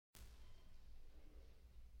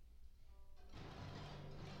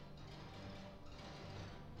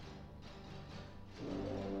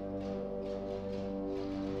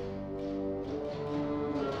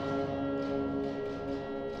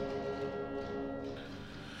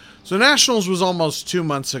So Nationals was almost 2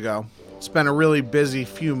 months ago. It's been a really busy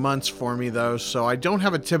few months for me, though, so I don't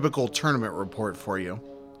have a typical tournament report for you.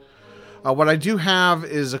 What I do have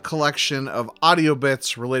is a collection of audio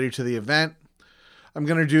bits related to the event. I'm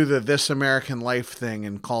going to do the This American Life thing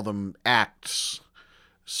and call them acts.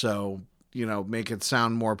 So, make it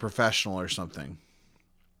sound more professional or something.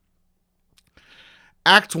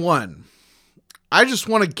 Act 1. I just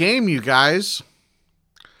want a game, you guys.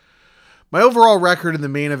 My overall record in the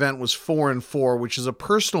main event was 4-4, which is a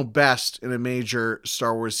personal best in a major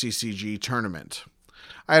Star Wars CCG tournament.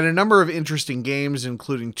 I had a number of interesting games,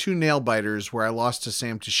 including 2 nail-biters where I lost to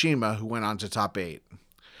Sam Tashima, who went on to top 8.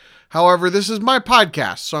 However, this is my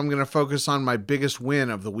podcast, so I'm going to focus on my biggest win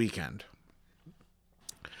of the weekend.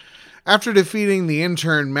 After defeating the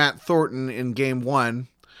intern Matt Thornton in Game 1,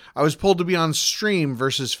 I was pulled to be on stream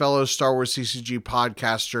versus fellow Star Wars CCG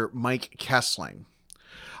podcaster Mike Kessling.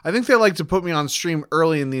 I think they like to put me on stream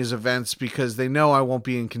early in these events because they know I won't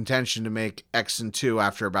be in contention to make X and 2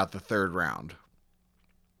 after about the 3rd round.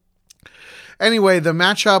 Anyway, the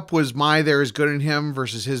matchup was my There Is Good in Him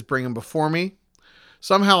versus his Bring Him Before Me.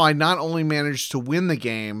 Somehow I not only managed to win the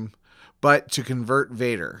game, but to convert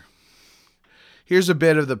Vader. Here's a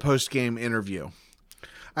bit of the post-game interview.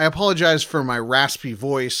 I apologize for my raspy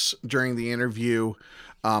voice during the interview.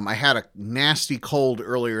 I had a nasty cold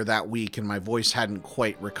earlier that week and my voice hadn't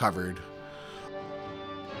quite recovered.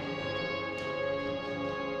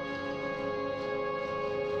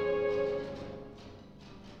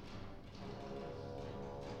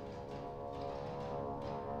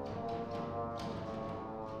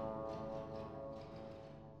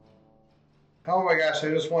 Oh my gosh, I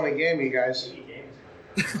just won a game, you guys.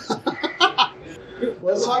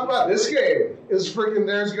 Let's talk about this game. It's freaking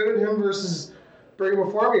There's Good in Him versus Bring Him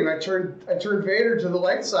Before Me, and I turned Vader to the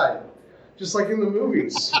light side, just like in the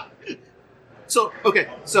movies. So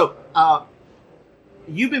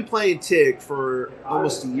you've been playing TIG for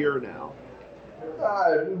almost a year now.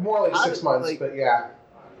 More like 6 months, but yeah.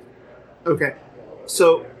 Okay,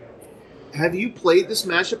 so have you played this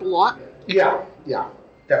matchup a lot? Yeah,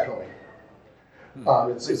 definitely.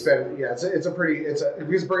 Because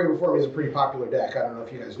Bring Him Before Me is a pretty popular deck. I don't know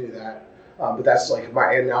if you guys knew that. But that's like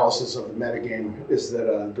my analysis of the metagame is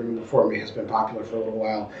that Bring Him Before Me has been popular for a little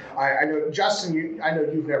while. I know, Justin, I know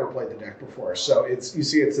you've never played the deck before, so it's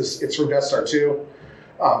from Death Star 2,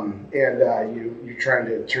 and you're trying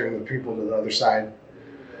to turn the people to the other side.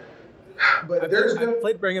 But I've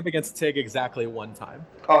played Bring Up against TIG exactly one time.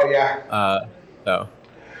 Oh yeah. No.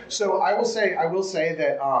 So I will say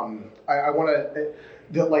that I want to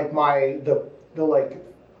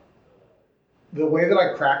the way that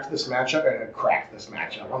I cracked this matchup, and I cracked this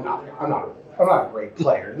matchup. I'm not a great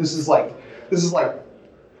player. This is like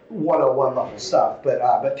 101 level stuff.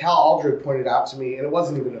 But Cal Aldred pointed out to me, and it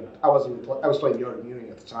wasn't even I was playing Yoda Muning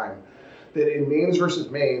at the time, that in mains versus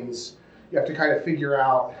mains, you have to kind of figure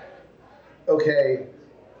out, okay,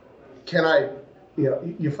 can I,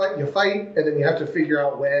 you fight, and then you have to figure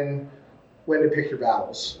out when to pick your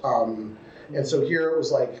battles. And so here it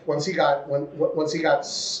was like once he got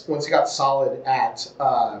solid at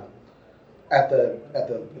the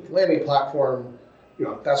landing platform,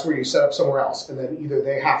 that's where you set up somewhere else, and then either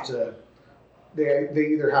they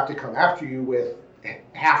either have to come after you with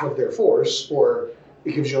half of their force, or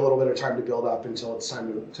it gives you a little bit of time to build up until it's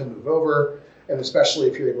time to move over. And especially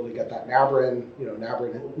if you're able to get that Nabrin,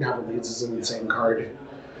 Nabrin Leads is an insane card.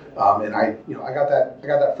 And I got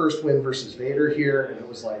that first win versus Vader here, and it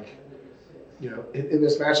was like, in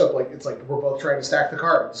this matchup, like it's like we're both trying to stack the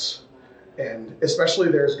cards, and especially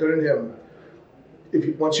There's Good in Him.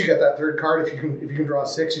 Once you get that third card, if you can draw a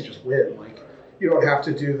 6, you just win. Like you don't have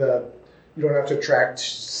to attract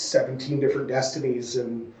 17 different destinies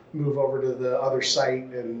and move over to the other site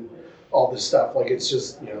and all this stuff. Like it's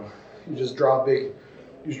just you just draw those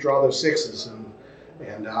 6s,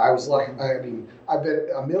 and I was lucky. I mean, I've been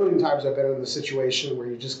a million times. I've been in the situation where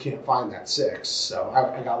you just can't find that 6. So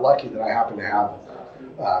I got lucky that I happened to have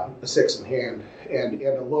a 6 in hand and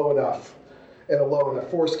a low enough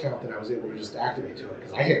force count that I was able to just activate to it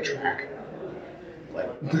because I can't track. Like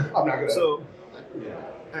I'm not gonna. So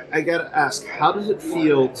I gotta ask, how does it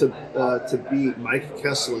feel to beat Mike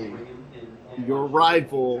Kessling, your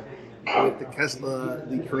rival, with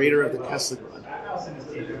the creator of the Kessling run?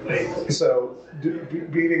 So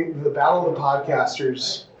beating the Battle of the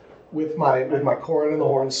Podcasters with my Corran and the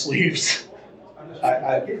Horn sleeves.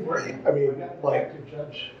 I mean, like,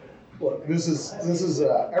 look, this is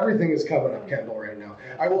everything is coming up, Kendall, right now.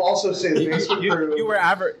 I will also say the basement crew.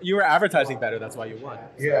 You were advertising better. That's why you won.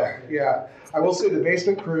 So. Yeah. I will say the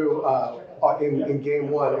basement crew in game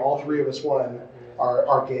 1, all 3 of us won.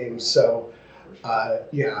 our games. So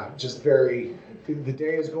yeah, just the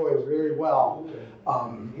day is going very well.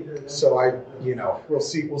 So we'll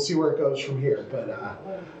see where it goes from here.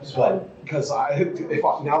 But because now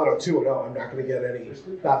that I'm 2-0, I'm not going to get any.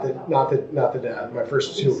 Not that my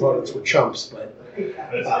first two opponents were chumps, but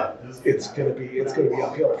it's going to be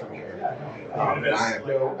uphill from here. I have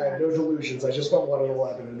no delusions. I just went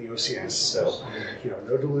 1-11 in the OCS, so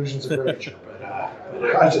no delusions of grandeur.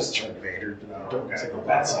 But I just turned Vader. Don't take a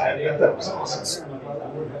bad side. That was awesome.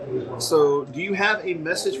 So, do you have a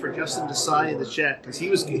message for Justin Desai in the chat? Because he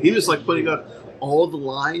was like putting up all the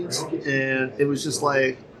lines, and it was just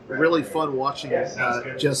like really fun watching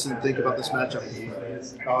Justin think about this matchup.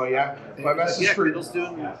 Oh yeah, my message for he's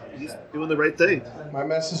doing the right thing. My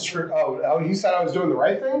message for he said I was doing the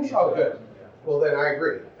right thing. Oh good. Well then I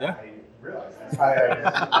agree. Yeah.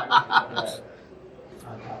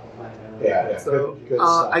 Yeah. So good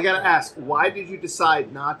I gotta ask, why did you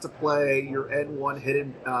decide not to play your N1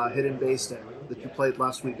 hidden base deck that you played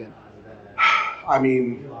last weekend? I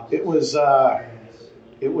mean, it was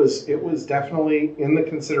definitely in the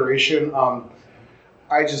consideration. I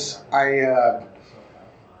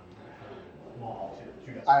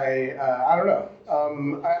don't know.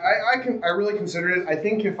 I really considered it. I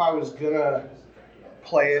think if I was gonna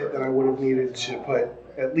play it, then I would have needed to put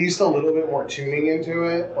at least a little bit more tuning into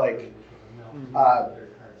it. Like, not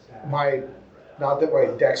that my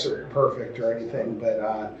decks are perfect or anything, but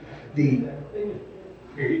the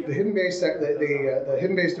hidden base deck, the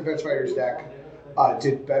hidden base defense fighters deck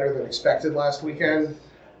did better than expected last weekend.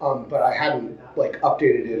 But I hadn't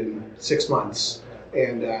updated it in 6 months.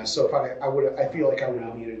 And so if I feel like I would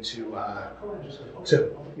have needed to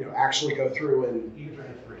actually go through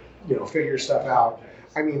and figure stuff out.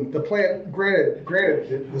 I mean, the plan.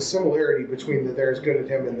 Granted, the similarity between the There's Good at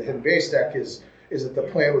Him and the Hidden Base deck is that the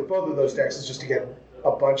plan with both of those decks is just to get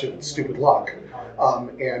a bunch of stupid luck,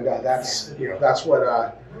 and that's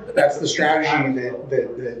the strategy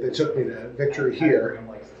that took me to victory here.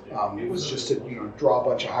 It was just to draw a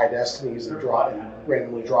bunch of high destinies and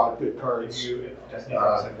randomly draw good cards in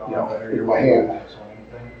my hand.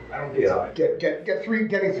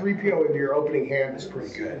 Getting 3PO into your opening hand is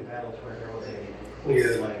pretty good.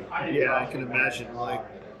 Yeah, I can imagine. I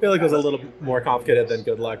feel like it was a little more complicated than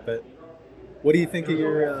good luck. But what do you think of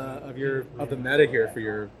the meta here for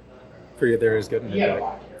your There Is Good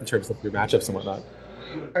in terms of your matchups and whatnot?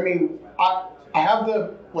 I mean, I have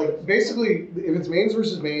basically, if it's mains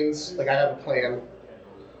versus mains, I have a plan.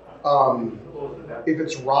 If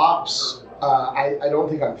it's ROPS, I don't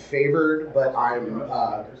think I'm favored, but I'm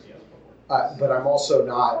also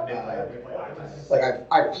not,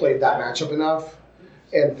 I've played that matchup enough.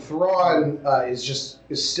 And Thrawn is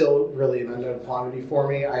still really an unknown quantity for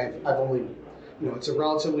me. I've only, it's a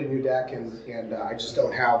relatively new deck, and I just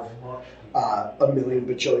don't have a million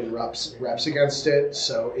bajillion reps against it.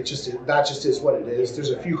 So that just is what it is. There's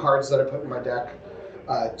a few cards that I put in my deck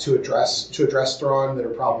to address Thrawn that are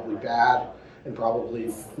probably bad and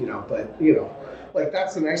probably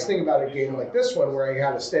that's the nice thing about a game like this one where I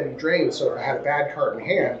had a steady drain. So if I had a bad card in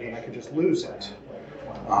hand, then I could just lose it.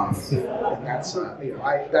 And that's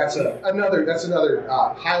another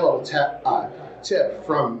high level tip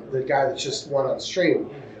from the guy that just won on stream.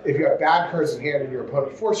 If you have bad cards in hand and your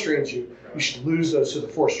opponent force strains you should lose those to the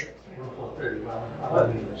force strain.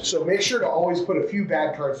 So make sure to always put a few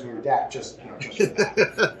bad cards in your deck. Just for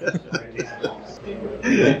that.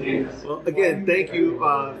 Well, again, thank you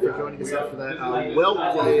for joining us after that. Well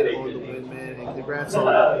played on the win, man, and congrats on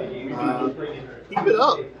keep it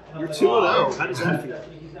up. You're 2-0. How does that feel?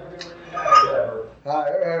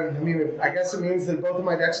 I guess it means that both of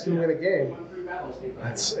my decks can win a game.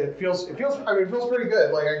 It feels pretty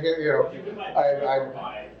good.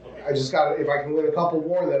 I just got if I can win a couple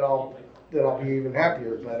more, then I'll be even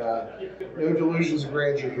happier. But no delusions of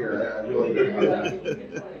grandeur here.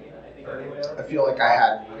 I feel like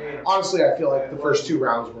I feel like the first two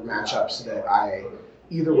rounds were matchups that I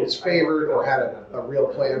either was favored or had a real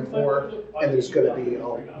plan for, and there's going to be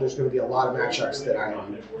a lot of matchups that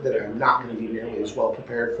I'm not going to be nearly as well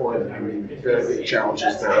prepared for. And I mean, very big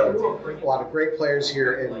challenges. There are a lot of great players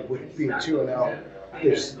here, and with being 2-0,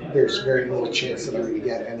 there's very little chance that I'm going to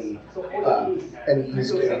get any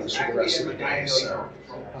easy games for the rest of the day. So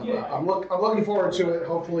I'm looking forward to it.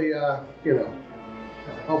 Hopefully,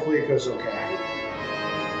 hopefully it goes okay.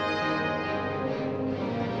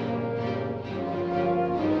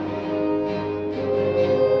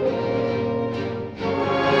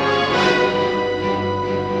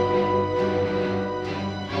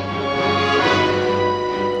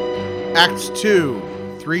 Act 2,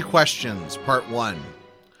 3 questions, Part 1.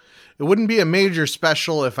 It wouldn't be a major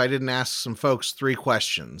special if I didn't ask some folks 3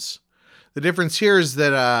 questions. The difference here is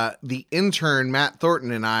that the intern, Matt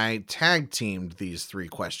Thornton, and I tag teamed these 3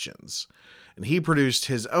 questions. And he produced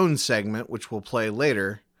his own segment, which we'll play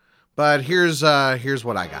later. But here's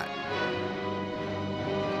what I got.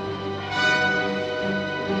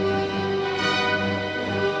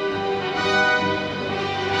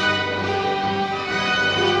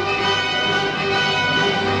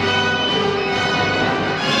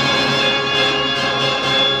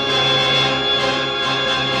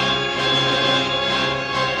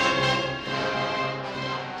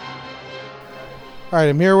 All right,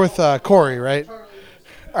 I'm here with Corey, right? All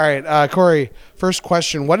right, Corey, first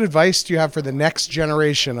question. What advice do you have for the next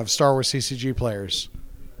generation of Star Wars CCG players?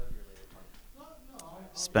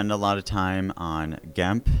 Spend a lot of time on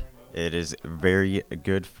GEMP. It is very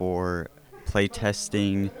good for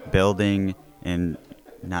playtesting, building, and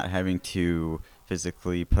not having to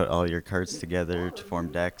physically put all your cards together to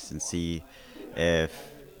form decks and see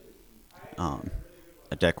if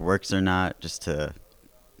a deck works or not, just to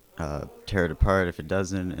tear it apart if it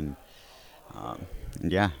doesn't, and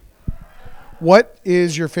yeah. What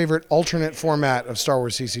is your favorite alternate format of Star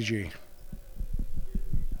Wars CCG?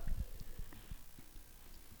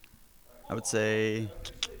 I would say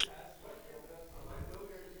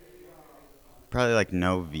probably like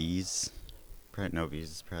no Vs. Probably no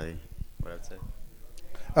Vs is probably what I would say.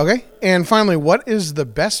 Okay, and finally, what is the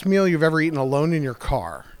best meal you've ever eaten alone in your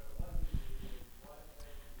car?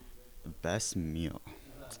 The best meal,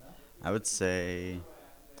 I would say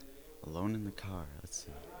alone in the car. Let's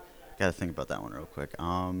see. Gotta think about that one real quick.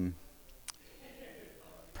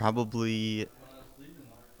 Probably,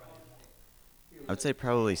 I would say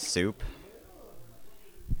probably soup.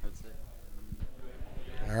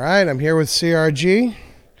 All right, I'm here with CRG.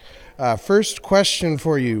 First question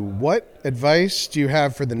for you. What advice do you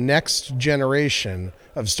have for the next generation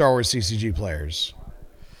of Star Wars CCG players?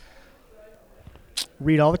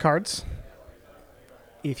 Read all the cards.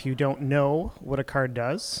 If you don't know what a card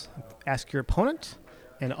does, ask your opponent,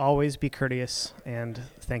 and always be courteous and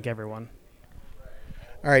thank everyone.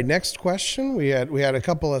 All right, next question. We had a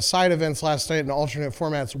couple of side events last night in alternate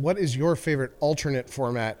formats. What is your favorite alternate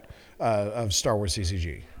format of Star Wars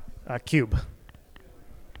CCG? Cube.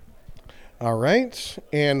 All right,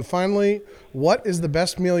 and finally, what is the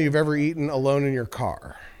best meal you've ever eaten alone in your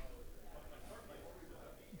car?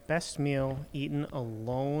 Best meal eaten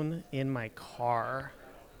alone in my car.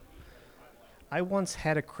 I once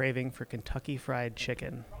had a craving for Kentucky Fried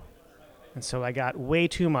Chicken, and so I got way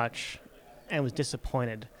too much and was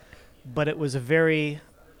disappointed. But it was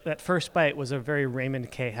that first bite was a very Raymond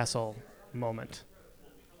K. Hessel moment.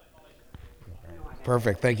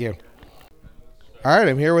 Perfect, thank you. All right,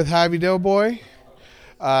 I'm here with Javi Doughboy.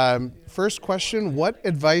 First question, what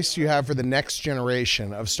advice do you have for the next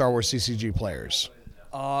generation of Star Wars CCG players?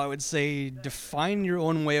 I would say define your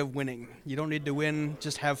own way of winning. You don't need to win,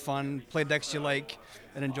 just have fun, play decks you like,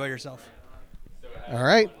 and enjoy yourself. All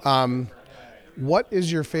right. What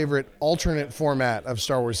is your favorite alternate format of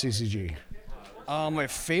Star Wars CCG? My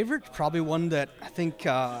favorite, probably one that I think,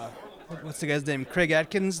 what's the guy's name? Craig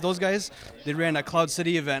Atkins, those guys, they ran a Cloud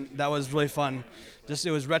City event. That was really fun.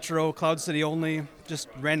 It was retro, Cloud City only, just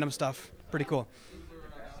random stuff. Pretty cool.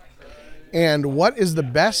 And what is the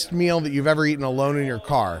best meal that you've ever eaten alone in your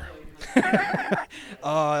car?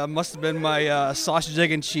 It must have been my sausage,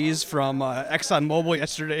 egg, and cheese from ExxonMobil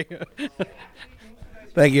yesterday.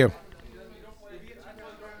 Thank you.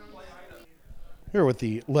 Here with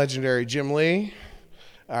the legendary Jim Lee.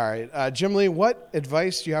 All right, Jim Lee, what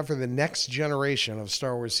advice do you have for the next generation of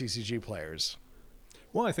Star Wars CCG players?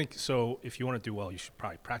 Well, I think so. If you want to do well, you should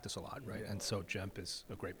probably practice a lot, right? And so GEMP is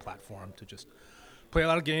a great platform to just play a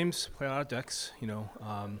lot of games, play a lot of decks,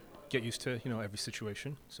 get used to, every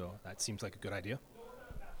situation. So that seems like a good idea.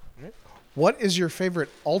 Right. What is your favorite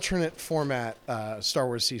alternate format, Star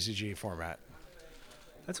Wars CCG format?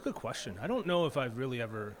 That's a good question. I don't know if I've really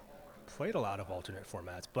ever played a lot of alternate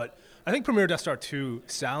formats, but I think Premier Death Star 2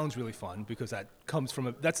 sounds really fun because that comes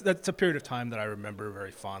from that's a period of time that I remember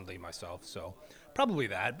very fondly myself. So probably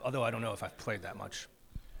that, although I don't know if I've played that much.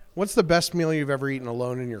 What's the best meal you've ever eaten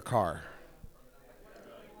alone in your car?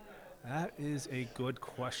 That is a good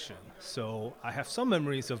question. So I have some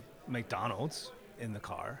memories of McDonald's in the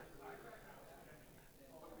car.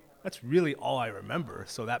 That's really all I remember.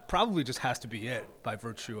 So that probably just has to be it by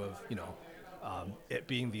virtue of, it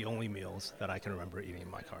being the only meals that I can remember eating in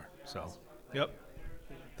my car. So, yep.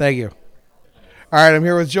 Thank you. All right, I'm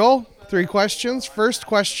here with Joel. 3 questions. First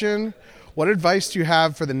question, what advice do you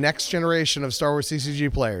have for the next generation of Star Wars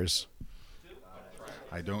CCG players?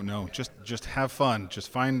 I don't know. Just have fun. Just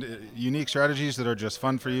find unique strategies that are just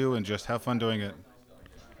fun for you, and just have fun doing it.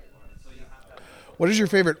 What is your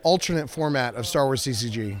favorite alternate format of Star Wars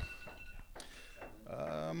CCG?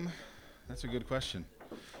 That's a good question.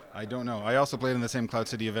 I don't know. I also played in the same Cloud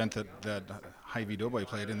City event that Hy-Vee Doughboy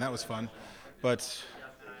played, and that was fun. But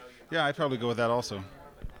yeah, I'd probably go with that also.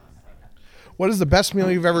 What is the best meal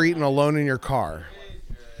you've ever eaten alone in your car?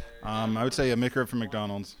 I would say a McRib from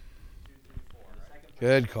McDonald's.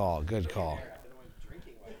 Good call. All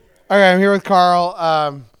right, I'm here with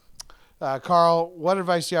Carl. Carl, what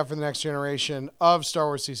advice do you have for the next generation of Star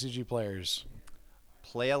Wars CCG players?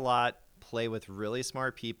 Play a lot, play with really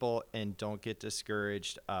smart people, and don't get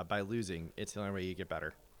discouraged by losing. It's the only way you get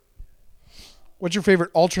better. What's your favorite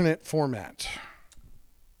alternate format?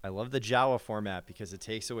 I love the Jawa format because it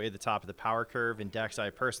takes away the top of the power curve, and decks I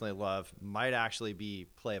personally love might actually be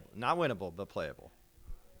playable. Not winnable, but playable.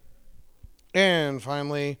 And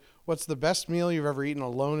finally, what's the best meal you've ever eaten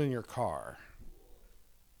alone in your car?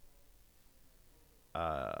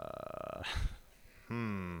 A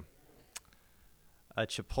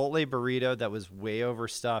Chipotle burrito that was way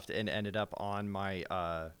overstuffed and ended up on my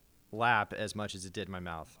lap as much as it did in my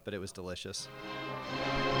mouth, but it was delicious.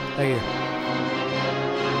 Thank you.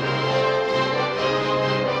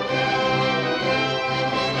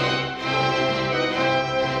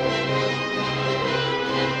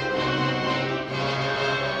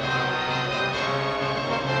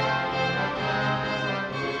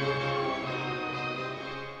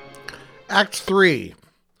 Act 3.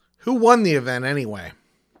 Who won the event anyway?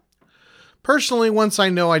 Personally, once I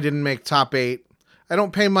know I didn't make top 8, I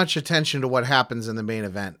don't pay much attention to what happens in the main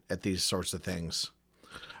event at these sorts of things.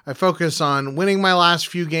 I focus on winning my last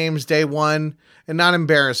few games day 1 and not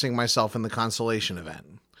embarrassing myself in the consolation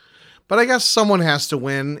event. But I guess someone has to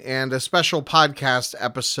win, and a special podcast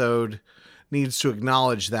episode needs to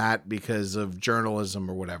acknowledge that because of journalism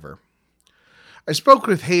or whatever. I spoke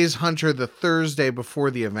with Hayes Hunter the Thursday before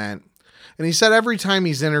the event, and he said every time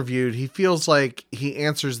he's interviewed, he feels like he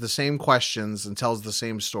answers the same questions and tells the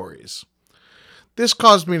same stories. This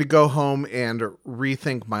caused me to go home and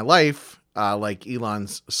rethink my life, like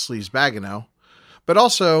Elon's Sleaze-Bagano, but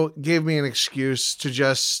also gave me an excuse to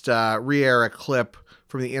just re-air a clip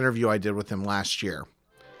from the interview I did with him last year.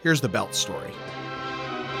 Here's the belt story.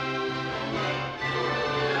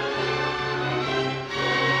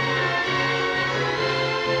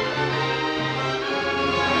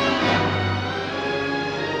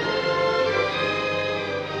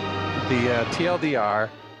 The TLDR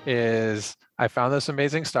is I found this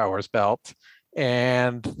amazing Star Wars belt,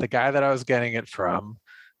 and the guy that I was getting it from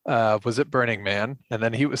was at Burning Man, and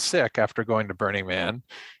then he was sick after going to Burning Man,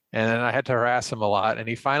 and then I had to harass him a lot, and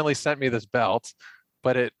he finally sent me this belt,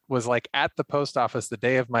 but it was like at the post office the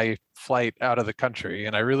day of my flight out of the country,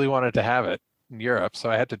 and I really wanted to have it in Europe,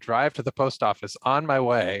 so I had to drive to the post office on my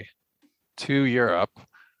way to Europe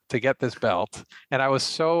to get this belt, and I was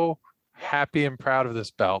so happy and proud of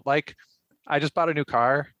this belt. Like, I just bought a new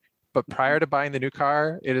car, but prior to buying the new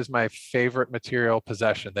car, it is my favorite material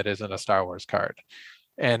possession that isn't a Star Wars card.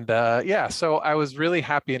 And so I was really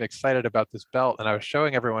happy and excited about this belt, and I was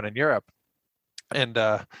showing everyone in Europe. And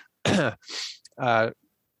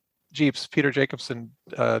Jeeps, Peter Jacobson,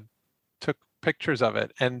 took pictures of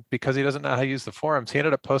it, and because he doesn't know how to use the forums, he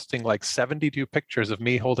ended up posting like 72 pictures of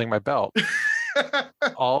me holding my belt,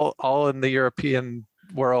 all in the European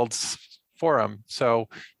world's forum. So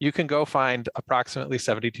you can go find approximately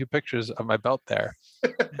 72 pictures of my belt there.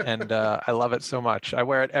 And I love it so much. I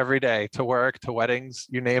wear it every day to work, to weddings,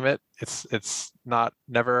 you name it. It's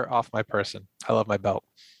never off my person. I love my belt.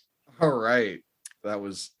 All right. That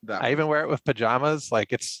was that. I even wear it with pajamas.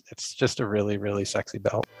 Like it's just a really, really sexy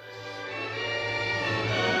belt.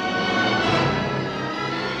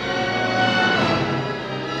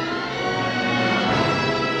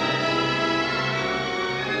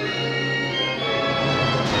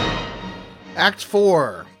 Act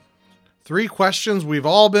 4. 3 questions we've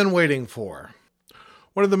all been waiting for.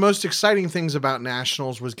 One of the most exciting things about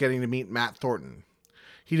Nationals was getting to meet Matt Thornton.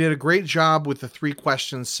 He did a great job with the 3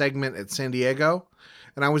 questions segment at San Diego,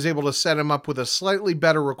 and I was able to set him up with a slightly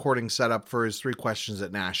better recording setup for his 3 questions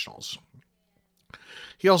at Nationals.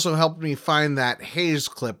 He also helped me find that Hayes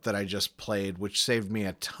clip that I just played, which saved me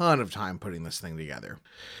a ton of time putting this thing together.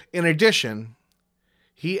 In addition,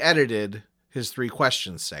 he edited his 3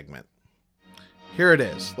 questions segment. Here it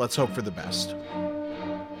is. Let's hope for the best.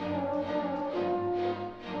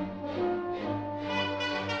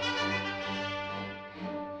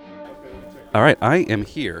 All right, I am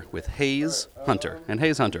here with Hayes Hunter. And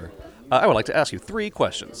Hayes Hunter, I would like to ask you 3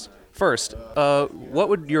 questions. First, what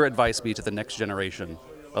would your advice be to the next generation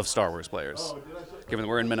of Star Wars players, given that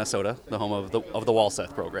we're in Minnesota, the home of the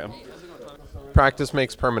Walseth program? Practice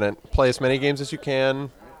makes permanent. Play as many games as you can.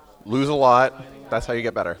 Lose a lot. That's how you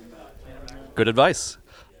get better. Good advice.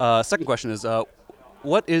 Second question is,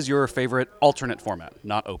 what is your favorite alternate format,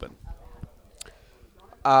 not open?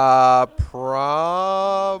 Probably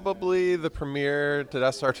the Premiere to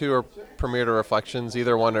Death Star 2 or Premiere to Reflections.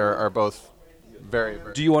 Either one are both very.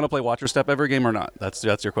 Do you want to play Watch Your Step every game or not? That's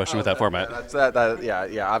your question with that format.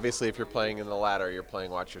 Yeah. Obviously, if you're playing in the latter, you're playing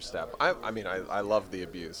Watch Your Step. I love the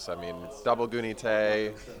abuse. I mean, it's double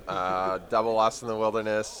Gunite, double Lost in the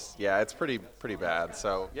Wilderness. Yeah, it's pretty bad.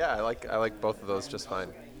 So yeah, I like both of those just fine.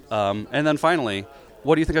 And then finally,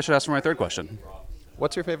 what do you think I should ask for my third question?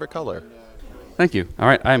 What's your favorite color? Thank you. All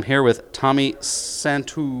right, I'm here with Tommy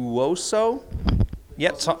Santuoso.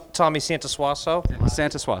 Yep, Tommy Santuoso.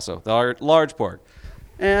 Santuoso, the large porg.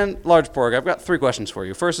 And large porg, I've got 3 questions for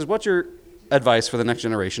you. First is, what's your advice for the next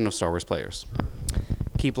generation of Star Wars players?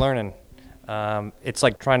 Keep learning. It's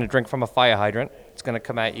like trying to drink from a fire hydrant. It's going to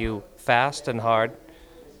come at you fast and hard.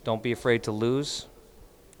 Don't be afraid to lose.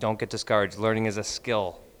 Don't get discouraged. Learning is a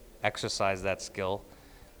skill. Exercise that skill,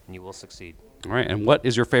 and you will succeed. All right, and what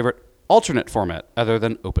is your favorite alternate format other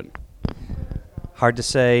than open? Hard to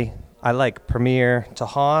say. I like Premiere to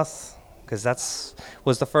Hoth because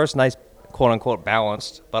was the first nice quote-unquote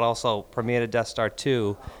balanced, but also Premiere to Death Star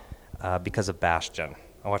 2 because of Bastion.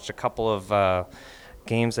 I watched a couple of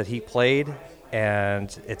games that he played,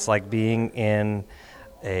 and it's like being in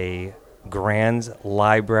a grand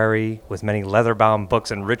library with many leather-bound books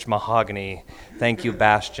and rich mahogany. Thank you,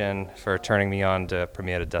 Bastion, for turning me on to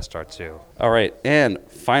Premiere to Death Star 2. All right, and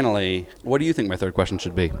finally, what do you think my third question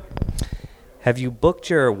should be? Have you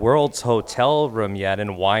booked your World's hotel room yet,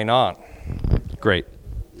 and why not? Great.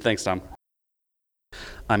 Thanks, Tom.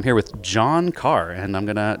 I'm here with John Carr, and I'm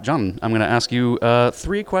gonna ask you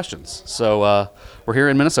 3 questions. So we're here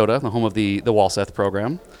in Minnesota, the home of the Walseth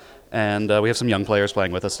program, and we have some young players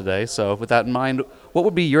playing with us today. So with that in mind, what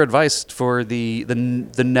would be your advice for the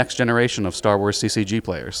next generation of Star Wars CCG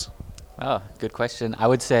players? Oh, good question. I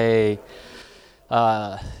would say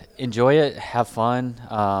enjoy it, have fun.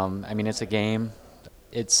 I mean, it's a game.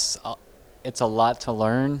 It's a lot to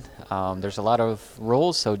learn. There's a lot of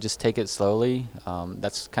rules, so just take it slowly.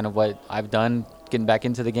 That's kind of what I've done getting back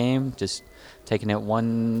into the game, just taking it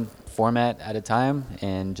one format at a time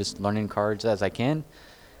and just learning cards as I can.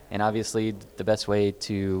 And obviously, the best way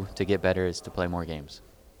to get better is to play more games.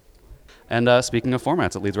 And speaking of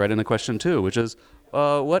formats, it leads right into question 2, which is,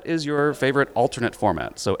 what is your favorite alternate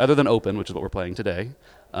format? So other than open, which is what we're playing today,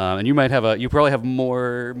 and you probably have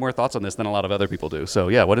more thoughts on this than a lot of other people do. So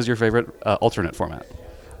yeah, what is your favorite alternate format?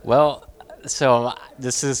 Well, so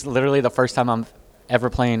this is literally the first time I'm ever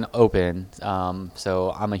playing open.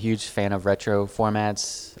 So I'm a huge fan of retro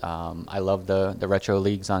formats. I love the retro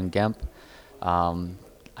leagues on GEMP.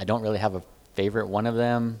 I don't really have a favorite one of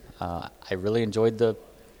them. I really enjoyed the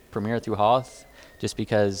Premiere through Hoth just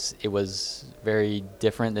because it was very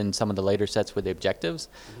different than some of the later sets with the objectives.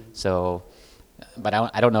 So, but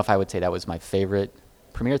I don't know if I would say that was my favorite.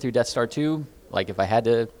 Premiere through Death Star 2, like if I had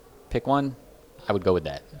to pick one, I would go with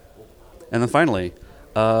that. And then finally,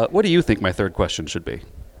 what do you think my third question should be?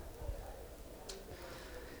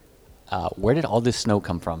 Where did all this snow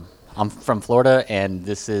come from? I'm from Florida, and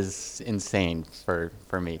this is insane for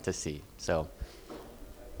me to see. So,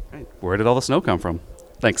 right. Where did all the snow come from?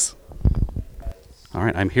 Thanks. All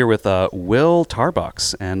right, I'm here with Will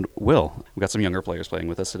Tarbox. And Will, we've got some younger players playing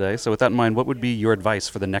with us today. So with that in mind, what would be your advice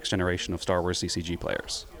for the next generation of Star Wars CCG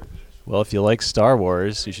players? Well, if you like Star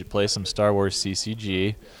Wars, you should play some Star Wars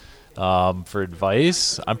CCG. For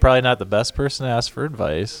advice, I'm probably not the best person to ask for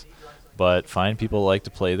advice, but find people who like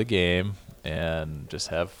to play the game and just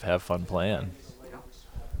have fun playing.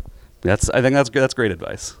 I think that's great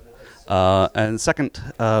advice. And second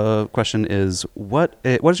question is, what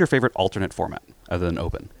is your favorite alternate format other than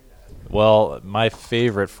open? Well, my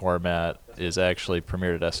favorite format is actually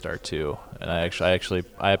Premiere to Death Star 2, and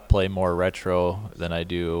I play more retro than I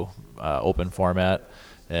do open format.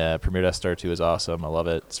 Premiere Death Star 2 is awesome. I love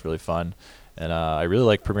it. It's really fun, and I really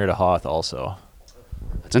like Premiere to Hoth also.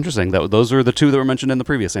 That's interesting. Those are the 2 that were mentioned in the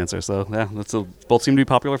previous answer. So yeah, both seem to be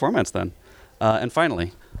popular formats then. And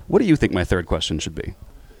finally, what do you think my third question should be?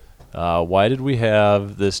 Why did we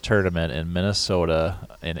have this tournament in Minnesota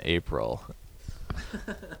in April?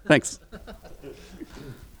 Thanks.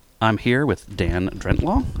 I'm here with Dan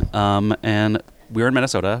Drentlaw, and we're in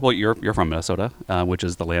Minnesota. Well, you're from Minnesota, which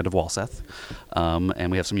is the land of Walseth,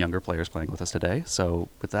 and we have some younger players playing with us today. So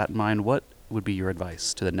with that in mind, what would be your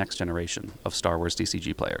advice to the next generation of Star Wars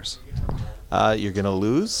TCG players? You're going to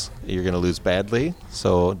lose. You're going to lose badly.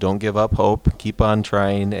 So don't give up hope. Keep on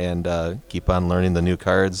trying and keep on learning the new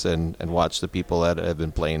cards and watch the people that have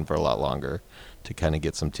been playing for a lot longer to kind of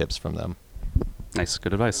get some tips from them. Nice,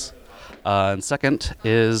 good advice. And second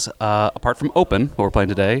is, apart from Open, what we're playing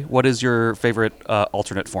today, what is your favorite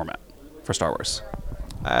alternate format for Star Wars?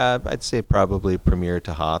 I'd say probably Premier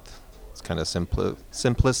to Hoth. It's kind of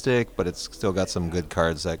simplistic, but it's still got some good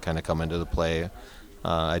cards that kind of come into the play.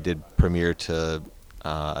 I did Premier to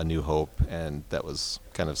A New Hope, and that was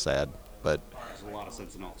kind of sad. But there's a lot of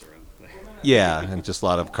sense in alternate. Yeah, and just a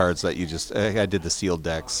lot of cards that you just... I did the sealed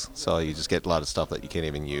decks, so you just get a lot of stuff that you can't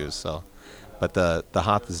even use. So, but the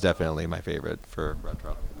Hoth is definitely my favorite for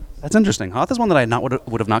retro. That's interesting. Hoth is one that I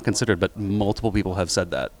would have not considered, but multiple people have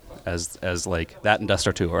said that as like that and Death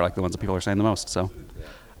Star 2 are like the ones that people are saying the most. So,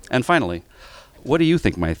 and finally, what do you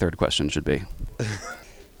think my third question should be?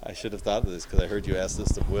 I should have thought of this because I heard you ask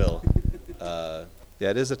this to Will. Yeah,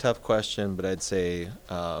 it is a tough question, but I'd say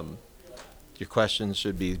your question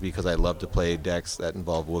should be, because I love to play decks that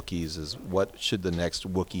involve Wookiees, is what should the next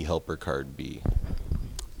Wookiee helper card be?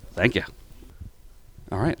 Thank you.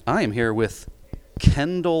 All right, I am here with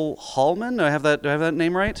Kendall Hallman. Do I have that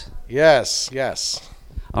name right? Yes.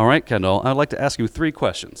 All right, Kendall. I'd like to ask you 3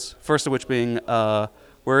 questions. First of which being,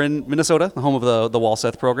 we're in Minnesota, the home of the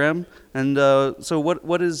Walseth program, and so what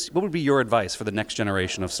would be your advice for the next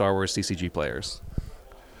generation of Star Wars CCG players?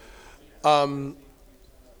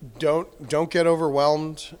 Don't get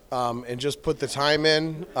overwhelmed, and just put the time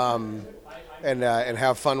in, and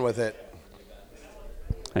have fun with it.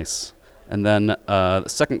 Nice. And then the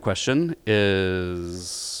second question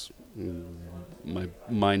is, my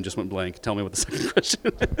mind just went blank. Tell me what the second question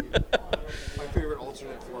is. My favorite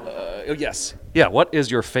alternate format. Yes. Yeah, what is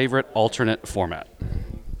your favorite alternate format?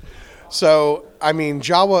 So, I mean,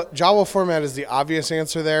 Jawa format is the obvious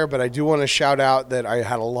answer there, but I do want to shout out that I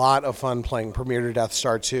had a lot of fun playing Premier to Death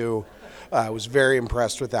Star 2. I was very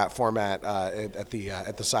impressed with that format at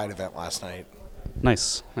the side event last night.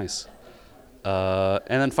 Nice. And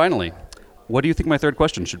then finally, what do you think my third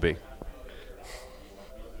question should be?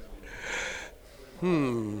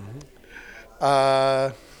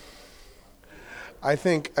 I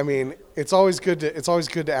think, I mean, it's always good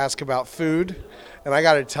to ask about food, and I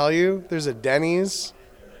got to tell you, there's a Denny's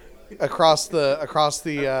across the I've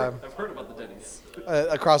heard about the Denny's.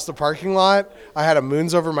 Across the parking lot. I had a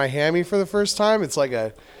Moons Over My Hammy for the first time. It's like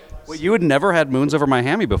a... Well, you had never had Moons Over My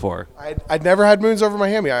Hammy before. I'd never had Moons Over My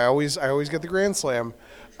Hammy. I always get the Grand Slam.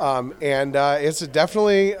 And it's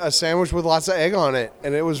definitely a sandwich with lots of egg on it,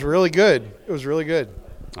 and it was really good.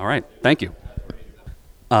 All right, thank you.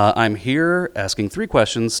 I'm here asking 3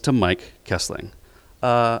 questions to Mike Kessling.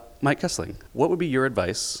 Mike Kessling, what would be your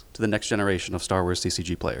advice to the next generation of Star Wars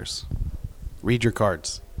CCG players? Read your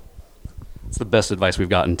cards. It's the best advice we've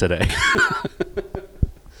gotten today.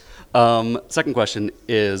 Second question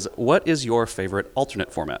is, what is your favorite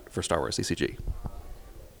alternate format for Star Wars CCG?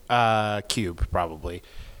 Cube, probably.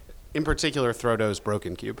 In particular, Frodo's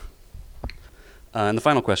Broken Cube. And the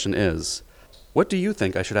final question is, what do you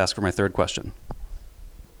think I should ask for my third question?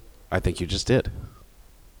 I think you just did.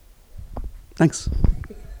 Thanks.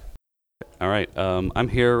 All right. I'm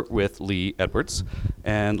here with Lee Edwards.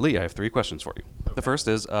 And Lee, I have 3 questions for you. The first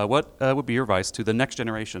is, what would be your advice to the next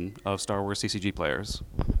generation of Star Wars CCG players?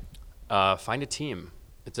 Find a team.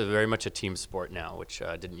 It's very much a team sport now, which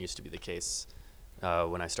didn't used to be the case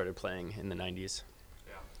when I started playing in the 90s.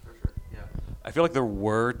 Yeah, for sure. Yeah. I feel like there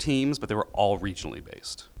were teams, but they were all regionally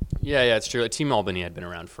based. Yeah, it's true. Team Albany had been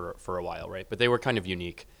around for a while, right? But they were kind of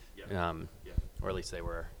unique. Or at least they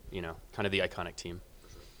were, kind of the iconic team.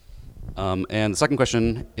 And the second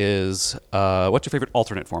question is, what's your favorite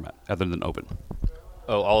alternate format other than Open?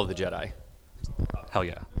 Oh, all of the Jedi. Hell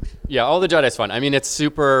yeah. Yeah, all the Jedi's fun. I mean, it's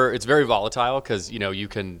very volatile because, you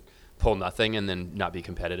can pull nothing and then not be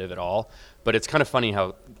competitive at all. But it's kind of funny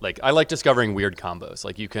how, I like discovering weird combos.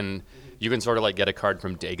 Like, you can sort of, get a card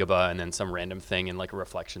from Dagobah and then some random thing in, a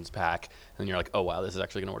Reflections pack. And you're like, oh, wow, this is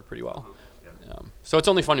actually going to work pretty well. So it's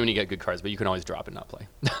only fun when you get good cards, but you can always drop and not play.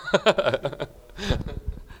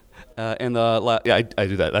 And I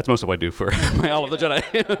do that. That's most of what I do for all of the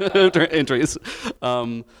Jedi entries.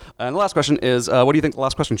 And the last question is, what do you think the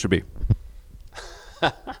last question should be?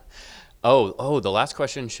 The last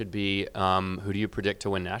question should be, who do you predict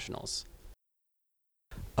to win Nationals?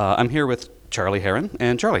 I'm here with Charlie Heron.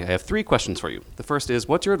 And Charlie, I have 3 questions for you. The first is,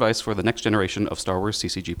 what's your advice for the next generation of Star Wars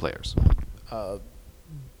CCG players?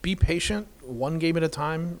 Be patient, one game at a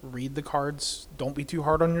time, read the cards, don't be too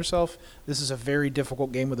hard on yourself. This is a very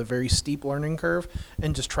difficult game with a very steep learning curve,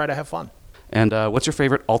 and just try to have fun. And what's your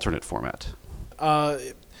favorite alternate format?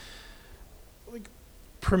 Like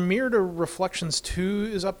Premier to Reflections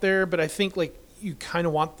 2 is up there, but I think like you kind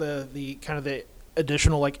of want the kind of the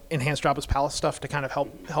additional like enhanced Jabba's Palace stuff to kind of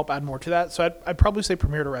help add more to that. So I'd probably say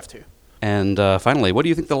Premier to Ref 2. And finally, what do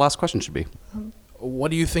you think the last question should be?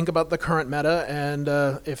 What do you think about the current meta, and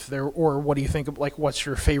what do you think of, like, what's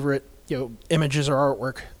your favorite, images or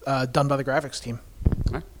artwork done by the graphics team?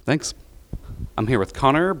 All right, thanks. I'm here with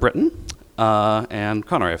Connor Britton, and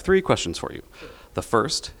Connor, I have 3 questions for you. The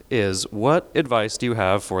first is, what advice do you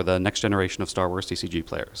have for the next generation of Star Wars TCG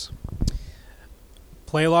players?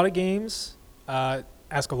 Play a lot of games,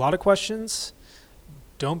 ask a lot of questions.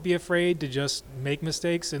 Don't be afraid to just make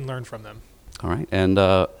mistakes and learn from them. All right, and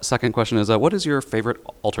second question is, what is your favorite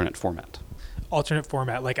alternate format? Alternate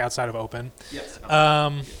format, like outside of Open? Yes.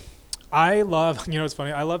 I love, it's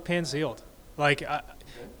funny, I love Pan Sealed. Like,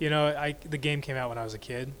 the game came out when I was a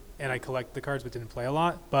kid, and I collect the cards but didn't play a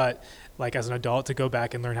lot. But, like, as an adult, to go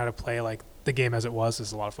back and learn how to play, like, the game as it was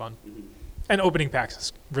is a lot of fun. Mm-hmm. And opening packs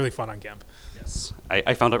is really fun on GAMP. Yes.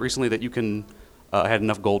 I found out recently that you can... I had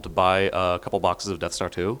enough gold to buy a couple boxes of Death Star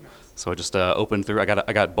 2, so I just opened through. I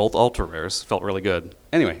got both ultra rares. Felt really good.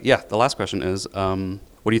 Anyway, yeah. The last question is, what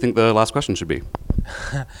do you think the last question should be?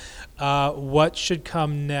 What should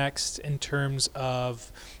come next in terms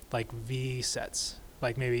of like V sets?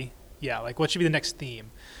 Like maybe, like what should be the next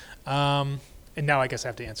theme? And now I guess I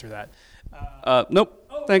have to answer that.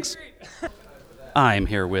 Nope. Thanks. I'm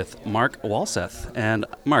here with Mark Walseth, and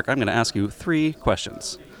Mark, I'm going to ask you 3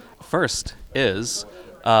 questions. First is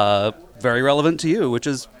very relevant to you, which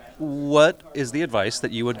is, what is the advice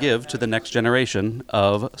that you would give to the next generation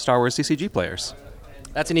of Star Wars CCG players?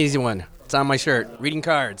 That's an easy one. It's on my shirt. Reading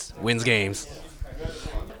cards wins games.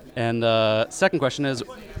 And second question is,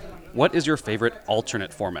 what is your favorite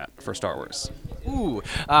alternate format for Star Wars? Ooh,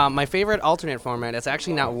 my favorite alternate format is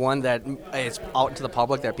actually not one that is out to the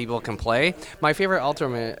public that people can play. My favorite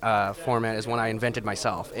alternate format is one I invented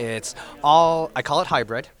myself. I call it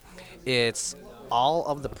hybrid. It's all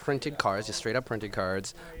of the printed cards, just straight up printed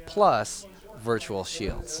cards, plus virtual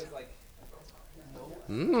shields.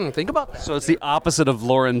 Think about that. So it's the opposite of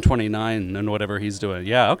Lauren 29 and whatever he's doing.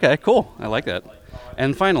 Yeah, okay, cool. I like that.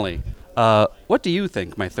 And finally, what do you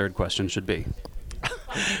think my third question should be?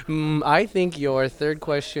 I think your third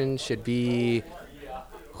question should be,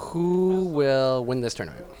 who will win this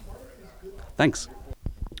tournament? Thanks.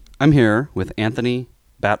 I'm here with Anthony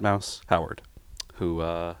Batmouse Howard, who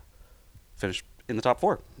finished in the top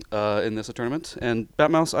 4 in this tournament. And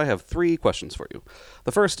Batmouse, I have 3 questions for you.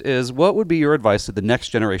 The first is, what would be your advice to the next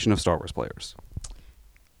generation of Star Wars players?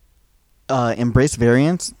 Embrace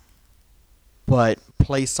variance, but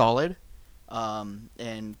play solid.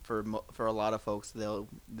 And for a lot of folks,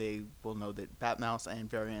 they will know that Batmouse and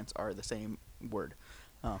variance are the same word.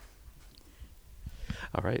 All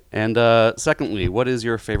right. And secondly, what is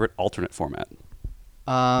your favorite alternate format?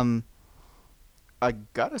 I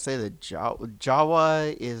gotta say that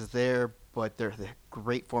Jawa is there, but there's a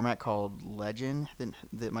great format called Legend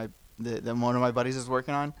that one of my buddies is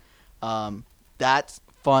working on. That's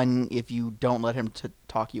fun if you don't let him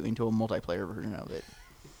talk you into a multiplayer version of it.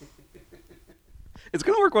 It's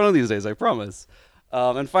going to work one of these days, I promise.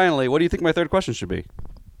 And finally, what do you think my third question should be?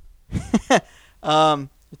 The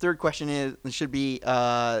third question should be,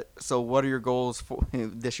 so what are your goals for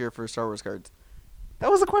this year for Star Wars cards? That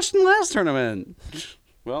was the question last tournament.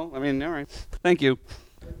 Well, I mean, all right. Thank you.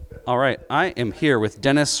 All right, I am here with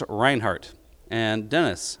Dennis Reinhardt. And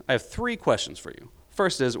Dennis, I have 3 questions for you.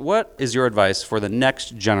 First is, what is your advice for the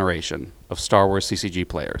next generation of Star Wars CCG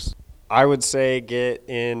players? I would say get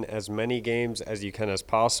in as many games as you can as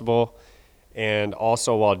possible, and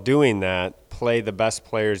also while doing that, play the best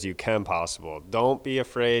players you can possible. Don't be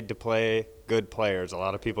afraid to play good players. A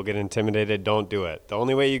lot of people get intimidated. Don't do it. The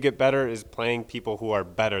only way you get better is playing people who are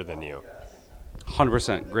better than you.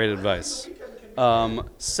 100%. Great advice.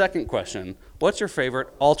 Second question, what's your favorite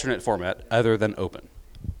alternate format other than Open?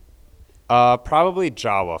 Probably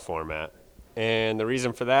Jawa format. And the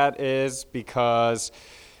reason for that is because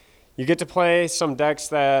you get to play some decks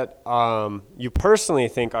that you personally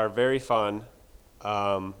think are very fun,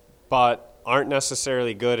 but aren't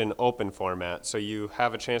necessarily good in Open format. So you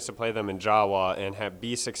have a chance to play them in Jawa and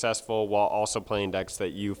be successful while also playing decks that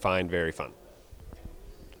you find very fun.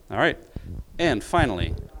 All right. And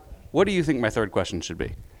finally, what do you think my third question should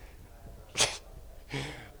be?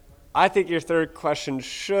 I think your third question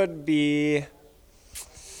should be...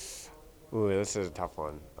 Ooh, this is a tough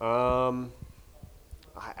one. I'm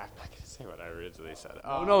not going to say what I originally said.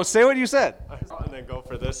 Oh, no, say what you said. And then go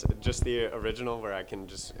for this, just the original where I can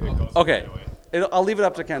just... It goes Okay. right away. I'll leave it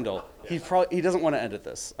up to Kendall. He doesn't want to edit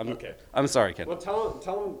this. I'm sorry, Kendall. Well,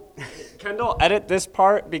 tell him, Kendall, edit this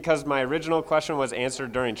part because my original question was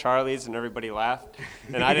answered during Charlie's and everybody laughed.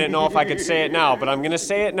 And I didn't know if I could say it now, but I'm going to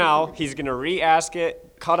say it now. He's going to re-ask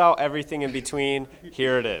it, cut out everything in between.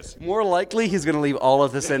 Here it is. More likely, he's going to leave all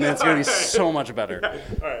of this in, and it's going to be so much better.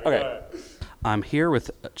 Okay. I'm here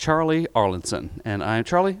with Charlie Arlinson. And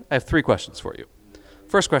Charlie, I have 3 questions for you.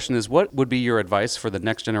 First question is, what would be your advice for the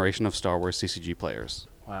next generation of Star Wars CCG players?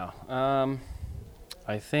 Wow.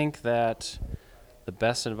 I think that the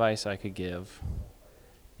best advice I could give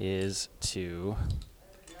is to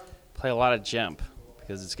play a lot of Gemp,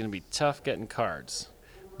 because it's going to be tough getting cards.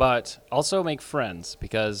 But also make friends,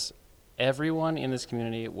 because everyone in this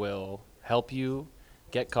community will help you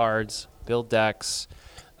get cards, build decks,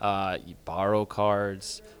 you borrow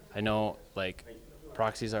cards. I know, like,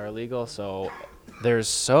 proxies are illegal, so there's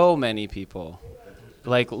so many people,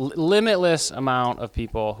 like limitless amount of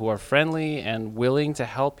people who are friendly and willing to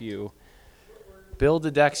help you build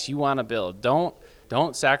the decks you want to build. Don't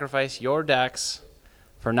sacrifice your decks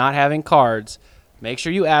for not having cards. Make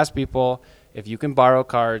sure you ask people if you can borrow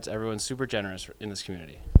cards. Everyone's super generous in this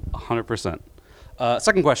community. 100%.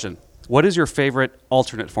 Second question. What is your favorite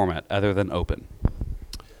alternate format other than open?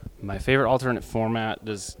 My favorite alternate format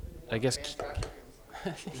does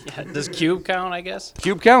cube count, I guess?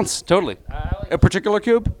 Cube counts, totally. A particular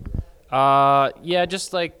cube? Yeah,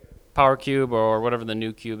 just like Power Cube or whatever the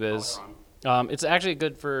new cube is. It's actually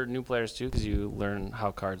good for new players too, because you learn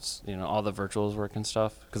how cards, all the virtuals work and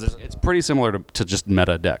stuff. Because it's pretty similar to just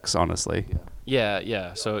meta decks, honestly.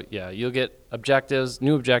 Yeah. So you'll get objectives,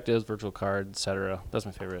 new objectives, virtual cards, etc. That's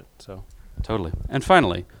my favorite. So totally. And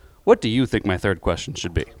finally, what do you think my third question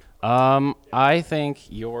should be? I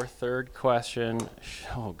think your third question.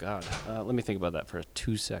 Oh God, let me think about that for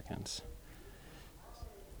 2 seconds.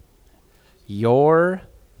 Your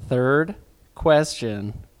third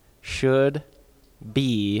question should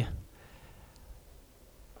be.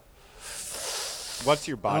 What's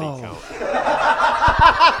your body count?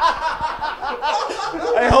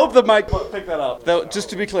 I hope the mic picked that up.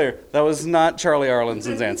 Just to be clear, that was not Charlie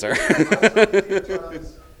Arlinson's answer.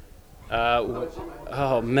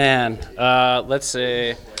 Oh man, let's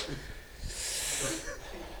say.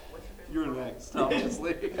 You're next,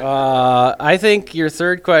 obviously. I think your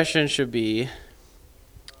third question should be,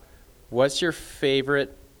 what's your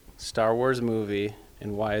favorite Star Wars movie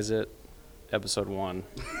and why is it Episode 1?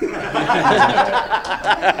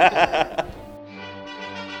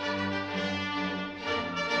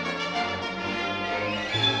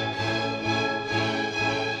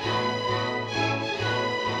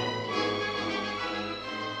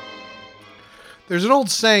 There's an old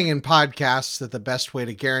saying in podcasts that the best way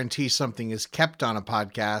to guarantee something is kept on a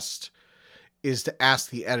podcast is to ask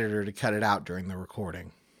the editor to cut it out during the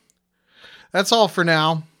recording. That's all for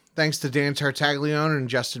now. Thanks to Dan Tartaglione and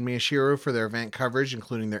Justin Miyashiro for their event coverage,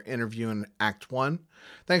 including their interview in Act 1.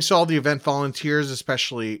 Thanks to all the event volunteers,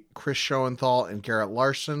 especially Chris Schoenthal and Garrett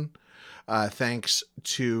Larson. Thanks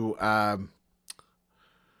to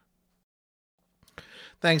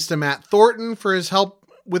Matt Thornton for his help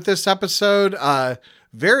with this episode.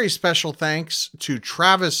 Very special thanks to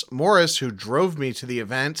Travis Morris, who drove me to the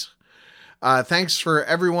event. Thanks for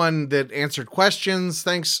everyone that answered questions.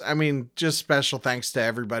 Just special thanks to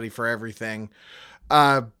everybody for everything.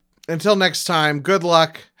 Until next time, good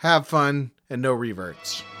luck, have fun, and no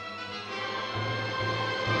reverts.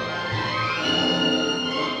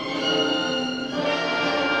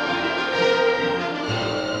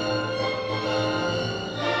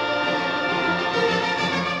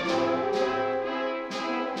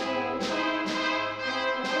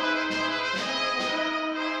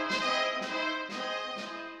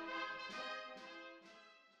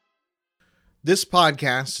 This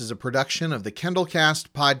podcast is a production of the KendallCast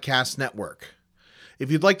Podcast Network.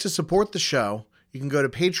 If you'd like to support the show, you can go to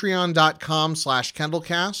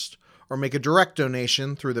patreon.com/KendallCast or make a direct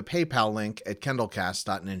donation through the PayPal link at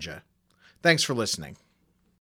kendallcast.ninja. Thanks for listening.